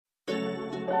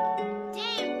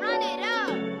Damn, run it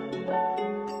up.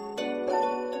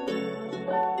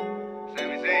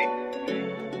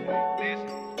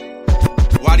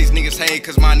 Why these niggas hate?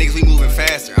 Cause my niggas, we moving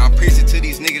faster. I'm preaching to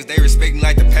these niggas, they respect me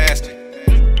like the pastor.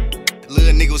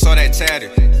 Little nigga saw that chatter.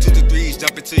 2 to 3s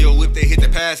jump into your whip, they hit the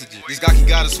passenger. This Gaki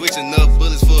got a switch, enough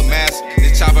bullets for a massacre.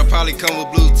 This chopper probably come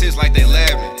with blue tips like they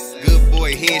laughing. Good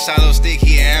boy, he ain't shot no stick,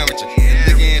 he an amateur.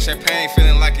 Looking in champagne,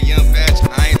 feeling like a young bachelor.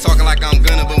 I ain't talking like I'm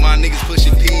gunning, but my niggas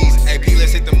pushing P's. Hey P,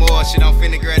 let's hit the mall, shit, I'm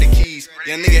finna grab the keys.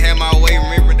 Young nigga had my way,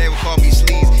 remember they would call me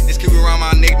sleaze. This cube around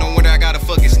my neck, no wonder I gotta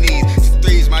fucking sneeze. 2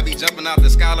 3s might be jumping out the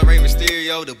sky like Raven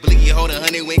Stereo. The blicky hold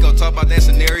 100, we ain't gon' talk about that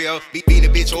scenario. Beat a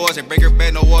bitch horse and break her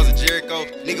back, no walls of Jericho.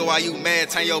 Nigga, why you mad?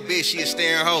 Turn your bitch, she a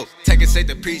staring hoe. Take a sec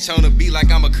to preach on the beat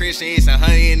like I'm a Christian. It's a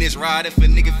honey in this ride if a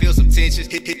nigga feel some tension.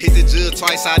 Hit the jug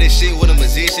twice out this shit with a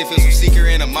musician. Feel some secret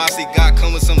and a Marski got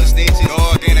come with some extensions.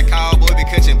 Dog and a cowboy be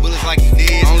catching bullets like he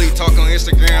did. Only talk on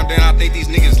Instagram, then I think these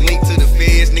niggas linked to the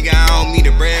feds. Nigga, I don't mean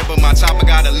the bread, but my chopper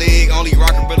got a leg. Only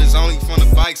rockin' brothers, only from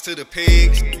the bikes to the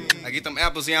pigs. I get them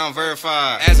apples, yeah, I'm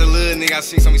verified. As a little nigga, I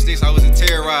seen so many sticks, I wasn't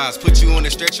terrorized. Put you on the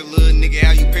stretcher, little nigga,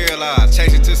 how you paralyzed.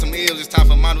 Change it to some ills, it's time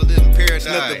for mine to live in paradise.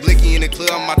 Snuck the blicky in the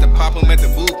club, I'm about to pop him at the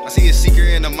booth. I see a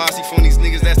secret in the Marski from these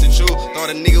niggas, that's the truth.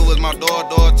 Thought a nigga was my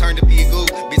dog turned to be a goof.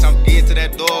 Bitch, I'm getting to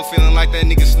that dog, feeling like that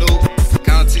nigga Snoop.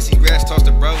 Count TC grass, toss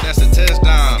the bro, that's a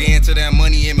touchdown. Getting to that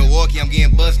money in Milwaukee, I'm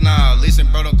getting bust now. Listen,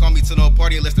 bro, don't call me to no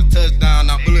party unless the touchdown.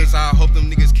 Now bullets, I hope them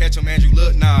niggas catch him, Andrew,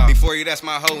 look now. Before you, that's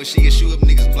my hoe, and she a shoot up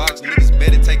niggas blocks. Niggas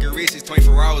better take a risk, it's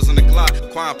 24 hours on the clock.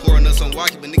 Quan pouring us on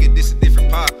walkie, but nigga, this a different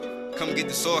pop. Come get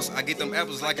the sauce, I get them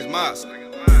apples like it's moss.